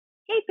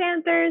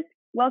Panthers,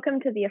 welcome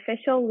to the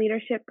official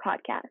Leadership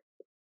Podcast.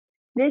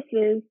 This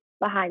is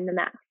Behind the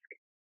Mask.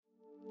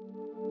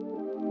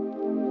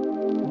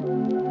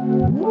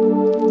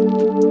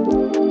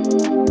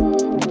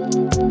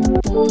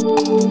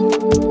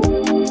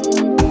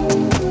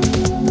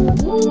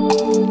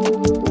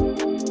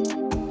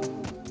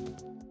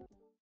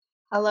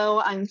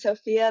 Hello, I'm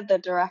Sophia, the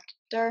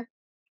director.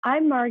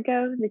 I'm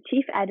Margot, the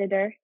chief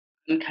editor.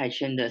 I'm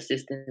Kaishan, the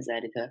assistant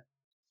editor.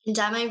 And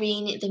I'm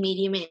Irene, the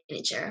media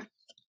manager.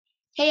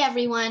 Hey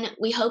everyone,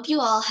 we hope you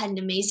all had an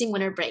amazing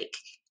winter break,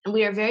 and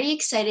we are very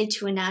excited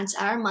to announce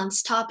our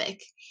month's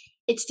topic.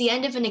 It's the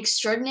end of an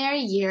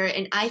extraordinary year,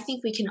 and I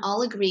think we can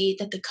all agree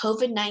that the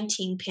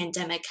COVID-19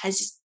 pandemic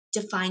has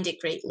defined it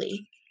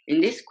greatly.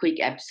 In this quick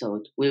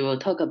episode, we will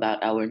talk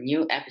about our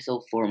new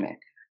episode format,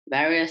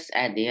 various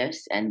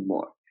ideas, and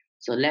more.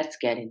 So let's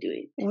get into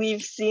it.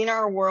 We've seen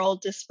our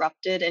world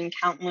disrupted in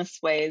countless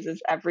ways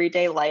as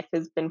everyday life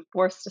has been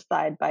forced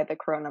aside by the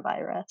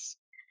coronavirus.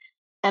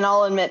 And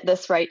I'll admit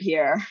this right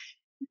here,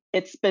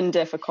 it's been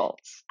difficult.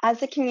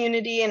 As a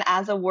community and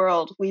as a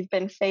world, we've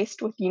been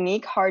faced with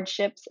unique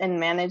hardships and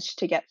managed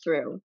to get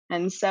through.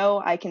 And so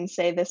I can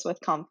say this with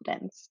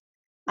confidence.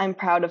 I'm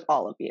proud of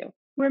all of you.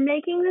 We're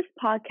making this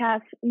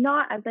podcast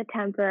not as a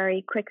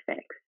temporary quick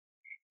fix.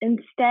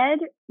 Instead,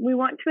 we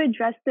want to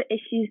address the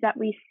issues that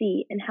we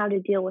see and how to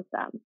deal with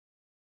them.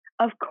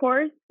 Of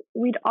course,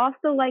 we'd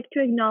also like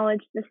to acknowledge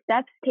the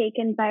steps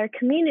taken by our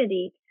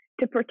community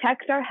to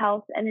protect our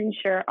health and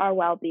ensure our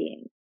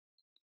well-being.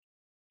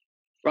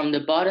 From the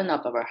bottom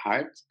of our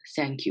hearts,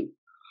 thank you.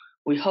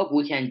 We hope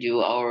we can do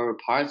our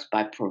parts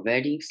by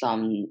providing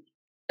some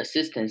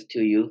assistance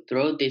to you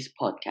through this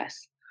podcast.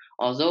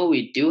 Although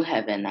we do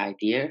have an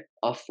idea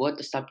of what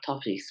the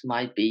subtopics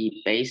might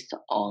be based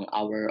on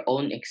our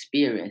own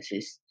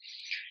experiences,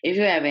 if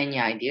you have any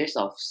ideas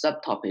of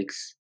subtopics,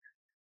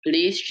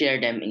 please share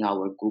them in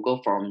our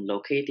Google form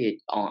located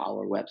on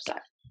our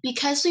website.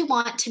 Because we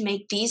want to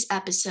make these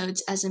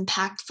episodes as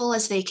impactful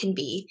as they can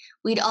be,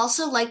 we'd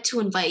also like to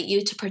invite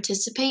you to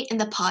participate in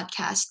the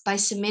podcast by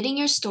submitting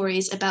your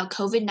stories about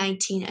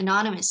COVID-19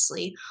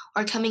 anonymously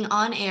or coming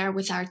on air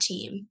with our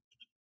team.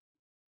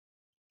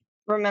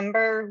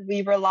 Remember,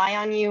 we rely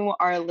on you,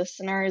 our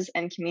listeners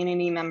and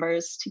community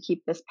members, to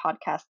keep this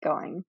podcast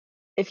going.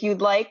 If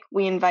you'd like,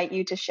 we invite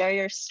you to share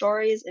your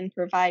stories and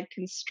provide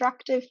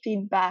constructive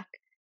feedback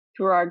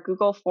through our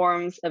Google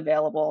Forms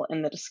available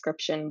in the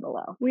description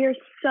below. We are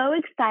so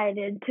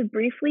excited to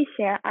briefly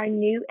share our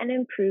new and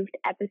improved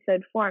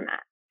episode format.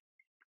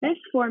 This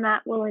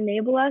format will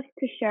enable us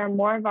to share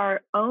more of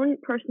our own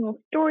personal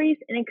stories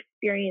and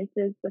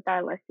experiences with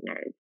our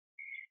listeners,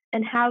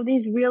 and how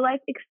these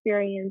real-life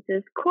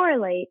experiences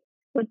correlate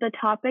with the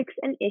topics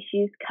and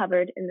issues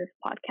covered in this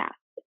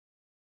podcast.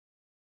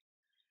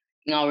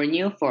 In our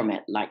new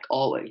format, like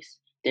always,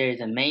 there is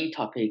a main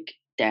topic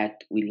that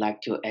we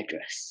like to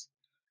address.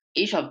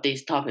 Each of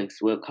these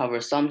topics will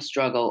cover some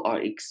struggle or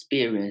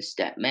experience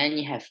that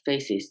many have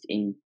faced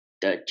in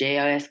the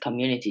JLS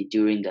community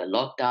during the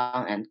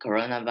lockdown and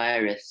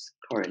coronavirus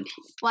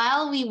quarantine.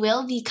 While we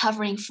will be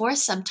covering 4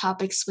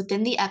 subtopics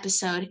within the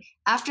episode,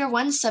 after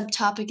one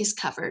subtopic is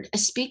covered, a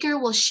speaker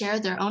will share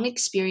their own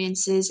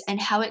experiences and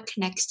how it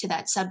connects to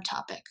that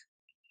subtopic.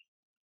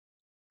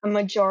 A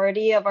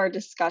majority of our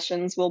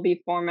discussions will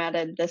be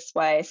formatted this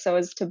way so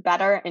as to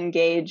better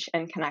engage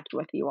and connect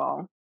with you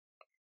all.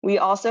 We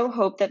also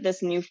hope that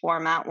this new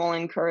format will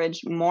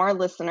encourage more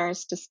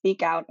listeners to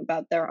speak out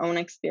about their own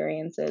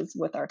experiences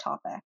with our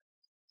topic.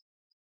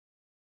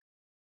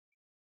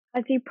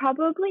 As you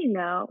probably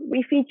know,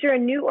 we feature a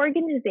new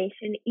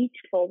organization each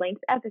full-length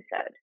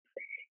episode.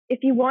 If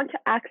you want to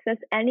access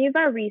any of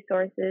our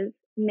resources,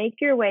 make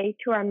your way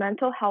to our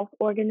mental health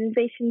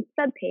organization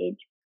subpage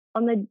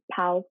on the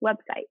PALS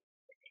website.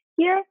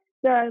 Here,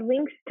 there are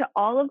links to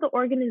all of the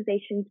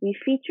organizations we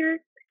feature,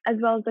 as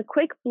well as a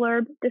quick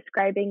blurb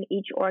describing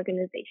each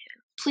organization.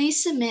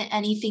 Please submit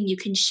anything you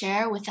can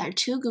share with our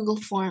 2 Google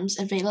Forms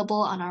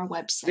available on our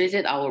website.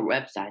 Visit our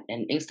website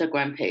and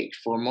Instagram page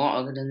for more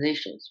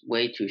organizations,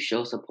 ways to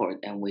show support,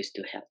 and ways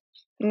to help.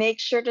 Make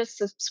sure to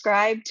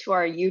subscribe to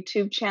our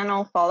YouTube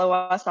channel, follow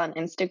us on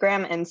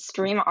Instagram, and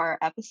stream our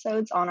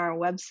episodes on our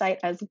website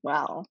as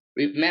well.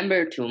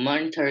 Remember to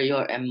monitor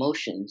your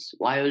emotions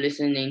while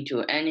listening to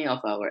any of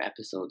our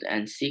episodes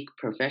and seek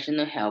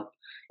professional help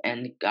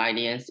and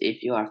guidance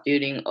if you are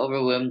feeling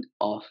overwhelmed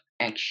or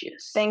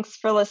anxious. Thanks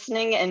for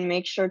listening, and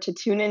make sure to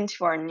tune in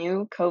to our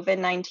new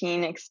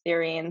COVID-19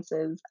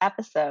 experiences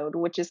episode,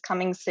 which is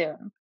coming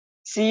soon.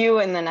 See you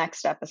in the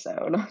next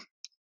episode.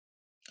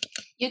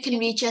 You can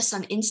reach us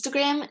on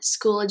Instagram,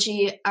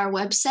 Schoology, our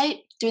website,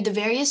 through the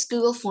various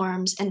Google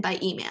Forms, and by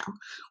email.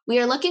 We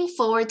are looking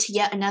forward to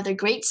yet another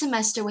great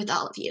semester with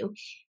all of you.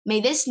 May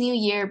this new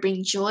year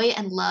bring joy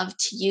and love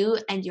to you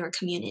and your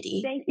community.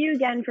 Thank you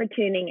again for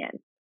tuning in.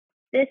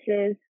 This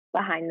is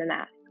Behind the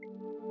Mask.